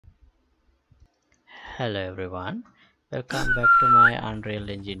Hello everyone, welcome back to my Unreal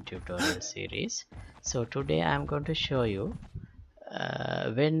Engine tutorial series. So today I'm going to show you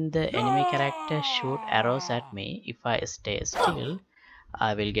when the enemy character shoot arrows at me. If I stay still,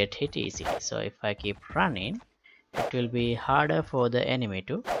 I will get hit easily. So if I keep running, it will be harder for the enemy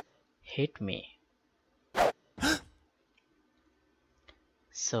to hit me.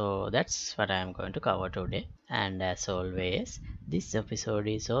 So that's what I am going to cover today. And as always, this episode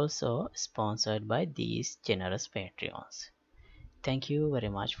is also sponsored by these generous Patreons. Thank you very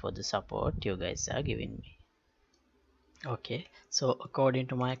much for the support you guys are giving me. Okay, so according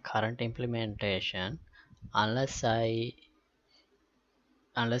to my current implementation, unless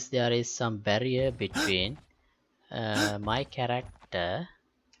there is some barrier between my character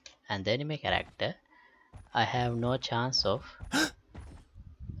and the enemy character, I have no chance of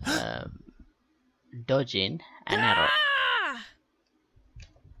dodging an arrow.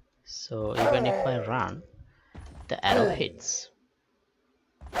 So even if I run, the arrow hits.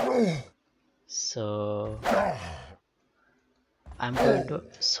 So I'm going to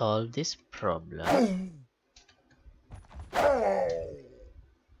solve this problem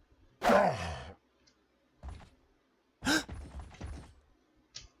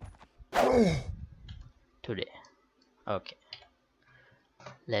today. Okay,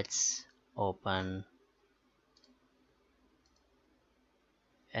 let's open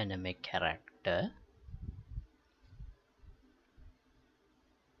enemy character.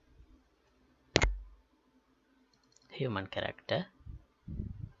 Human character.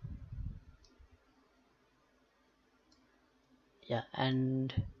 Yeah,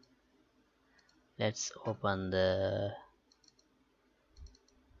 and let's open the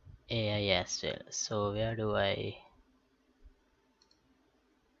AI as well. So where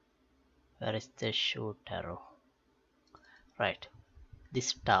is the shoot arrow? Right,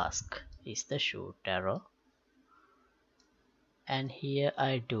 this task is the shoot arrow, and here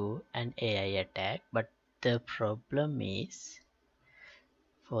I do an AI attack, but the problem is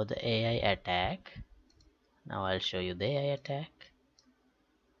for the AI attack. Now I'll show you the AI attack.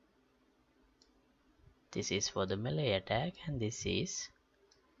 This is for the melee attack, and this is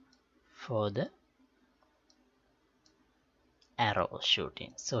for the arrow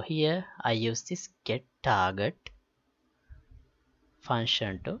shooting. So here I use this get target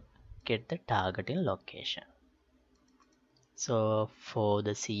function to get the targeting location. So for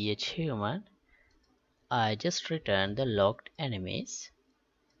the CH human, I just return the locked enemies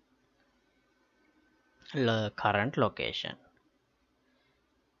current location.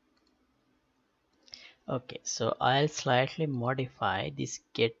 Okay, so I'll slightly modify this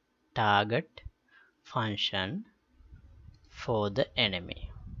get target function for the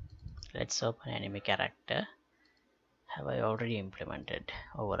enemy. Let's open enemy character. Have I already implemented?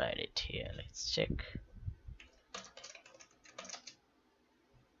 Override it here. Let's check.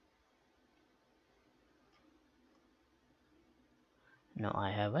 No,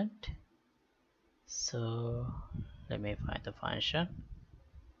 I haven't. So let me find the function.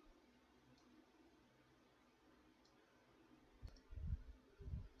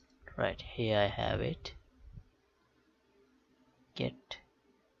 Right here I have it. Get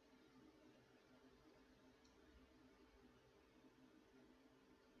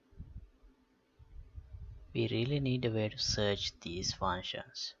we really need a way to search these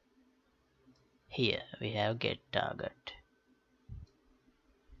functions. Here we have get target,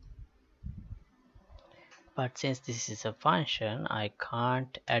 but since this is a function, I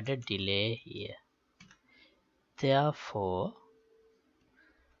can't add a delay here. Therefore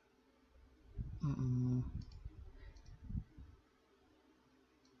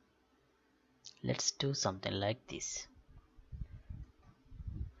let's do something like this.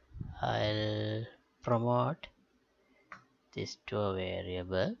 I'll promote this to a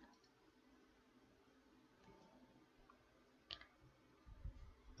variable.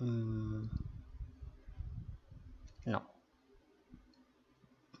 No,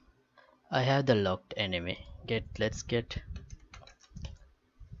 I have the locked enemy. Let's get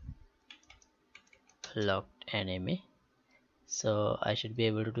locked enemy. So I should be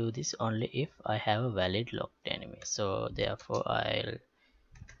able to do this only if I have a valid locked enemy. So therefore I'll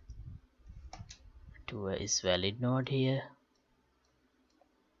do a is valid node here.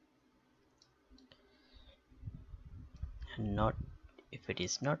 And not if it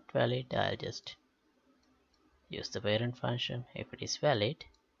is not valid, I'll just use the parent function. If it is valid,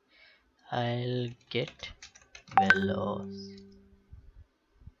 I'll get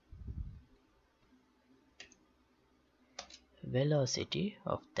velocity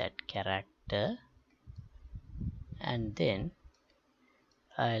of that character, and then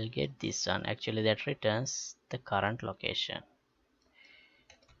I'll get this one. Actually that returns the current location.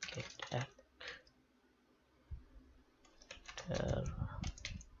 Get actor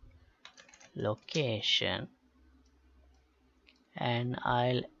location, and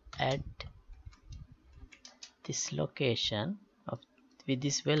I'll add this location of with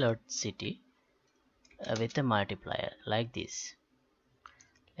this velocity with a multiplier like this.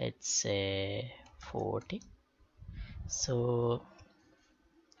 Let's say 40. So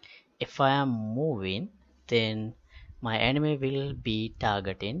if I am moving, then my enemy will be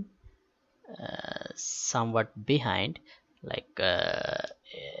targeting somewhat behind, like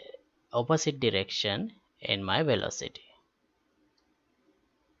opposite direction in my velocity.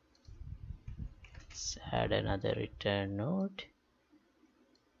 Let's add another return node.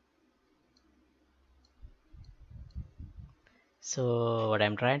 So what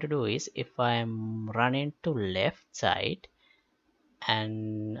I'm trying to do is, if I'm running to left side,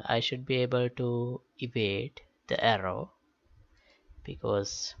 and I should be able to evade the arrow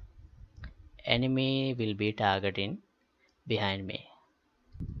because enemy will be targeting behind me.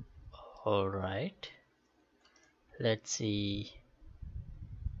 Alright, let's see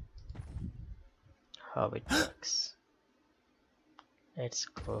how it works. Let's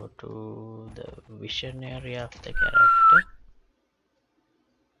go to the vision area of the character.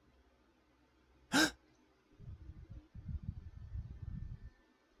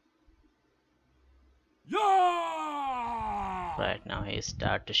 Right now he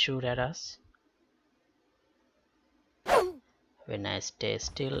start to shoot at us. When I stay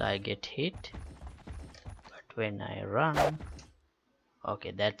still I get hit, but when I run,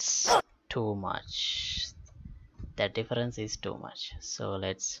 okay, that's too much. That difference is too much. So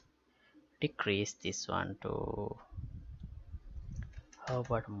let's decrease this one to, how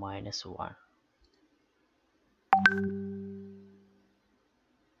about -1.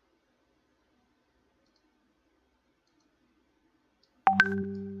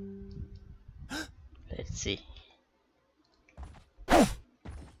 Let's see.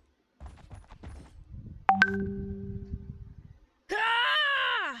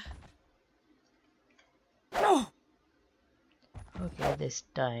 Okay, this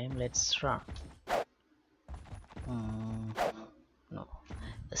time let's run. No,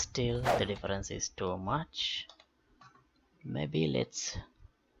 still the difference is too much. Maybe let's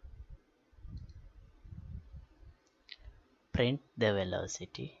print the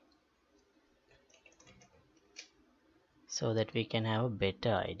velocity so that we can have a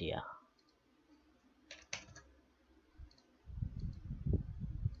better idea.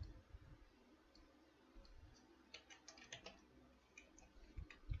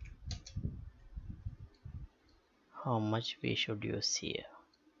 How much we should use here.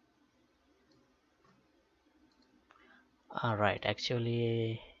 Alright,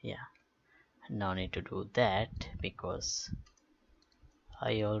 actually, yeah, no need to do that because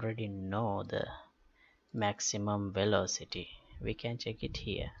I already know the maximum velocity. We can check it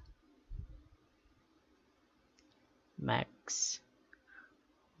here. Max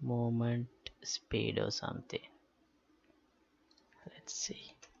movement speed or something. Let's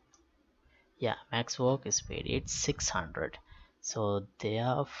see. Yeah, max walk speed, it's 600. So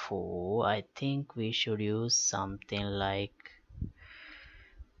therefore I think we should use something like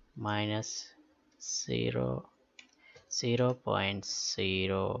minus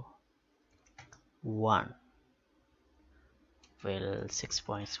 0.01. Well, 6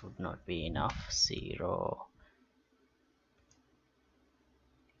 points would not be enough.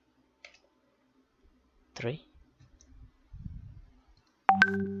 0.3.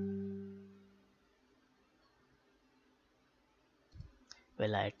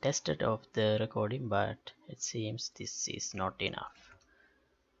 Well, I tested off the recording, but it seems this is not enough.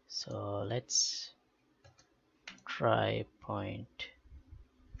 So let's try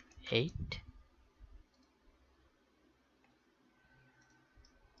 0.8.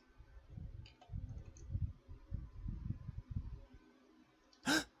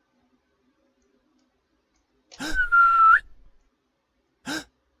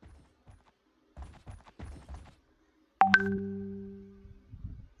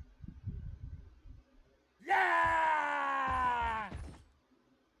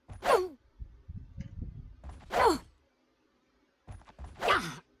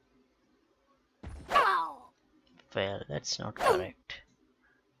 Well, that's not correct.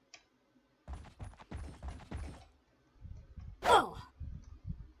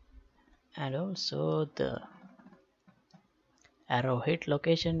 And also the arrow hit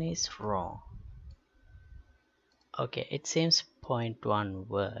location is wrong. Okay, it seems 0.1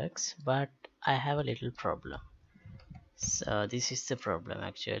 works, but I have a little problem. So this is the problem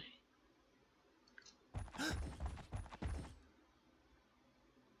actually.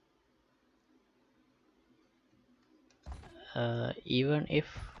 Even if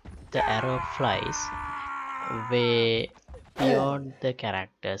the arrow flies way beyond the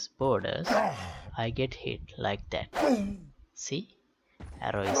character's borders, I get hit like that. See,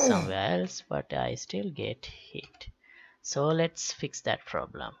 arrow is somewhere else, but I still get hit. So let's fix that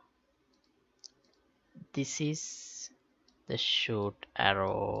problem. This is the shoot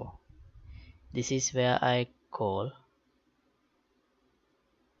arrow. This is where I call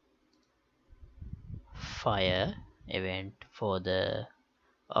fire event for the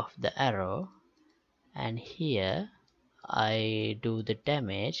of the arrow, and here I do the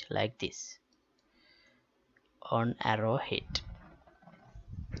damage like this on arrow hit,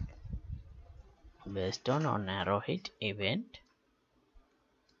 based on arrow hit event.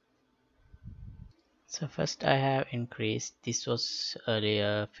 So first I have increased, this was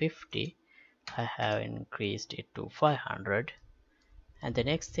earlier 50, I have increased it to 500, and the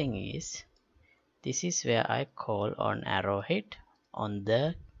next thing is this is where I call on arrow hit on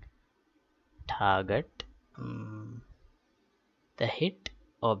the target, the hit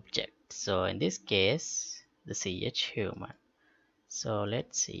object. So in this case the ch human. So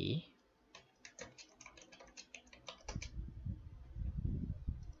let's see.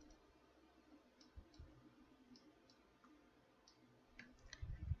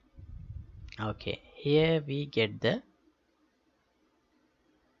 Okay, here we get the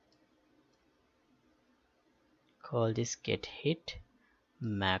call this get hit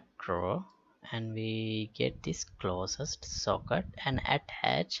macro, and we get this closest socket and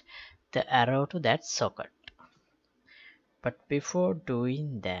attach the arrow to that socket. But before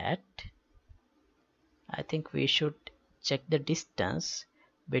doing that, I think we should check the distance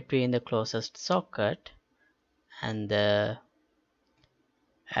between the closest socket and the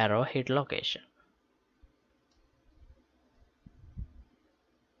arrow hit location.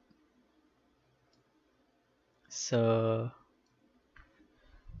 So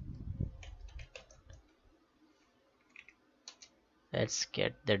let's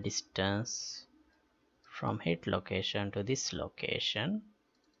get the distance from hit location to this location.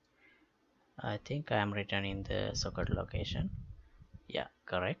 I think I am returning the socket location. Yeah,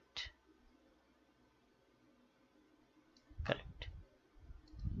 correct.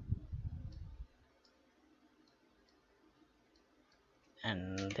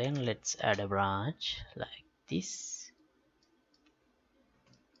 And then let's add a branch like this.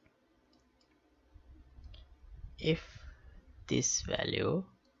 If this value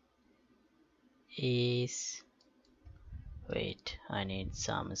is, wait, I need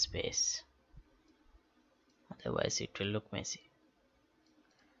some space, otherwise it will look messy.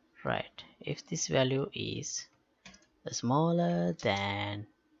 Right, if this value is smaller than,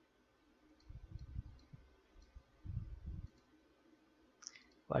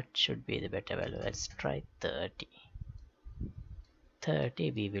 what should be the better value? Let's try 30.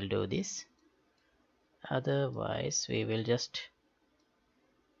 30 we will do this, otherwise we will just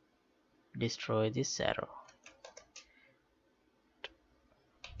destroy this arrow.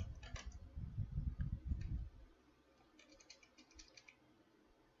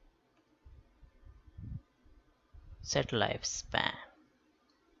 Set lifespan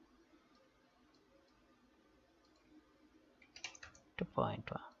to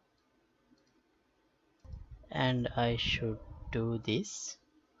 0.1, and I should do this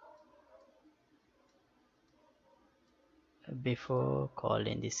before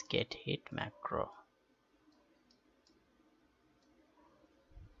calling this get hit macro.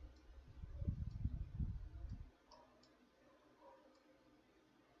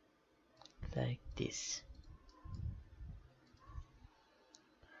 Like this.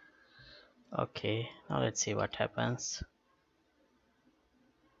 Okay, now let's see what happens.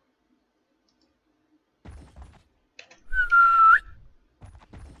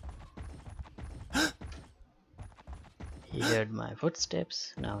 He heard my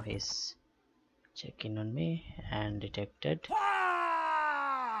footsteps, now he's checking on me and detected.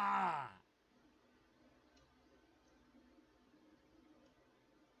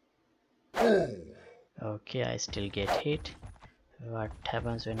 Okay, I still get hit. What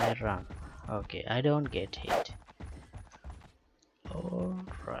happens when I run? Okay, I don't get hit.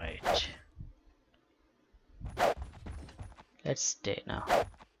 Alright, let's stay now.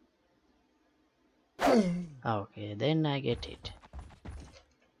 Okay, then I get it.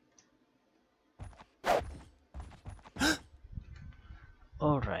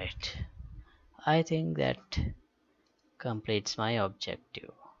 Alright, I think that completes my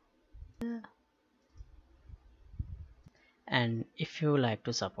objective. And if you like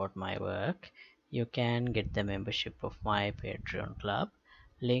to support my work, you can get the membership of my Patreon club.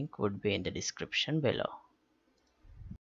 Link would be in the description below.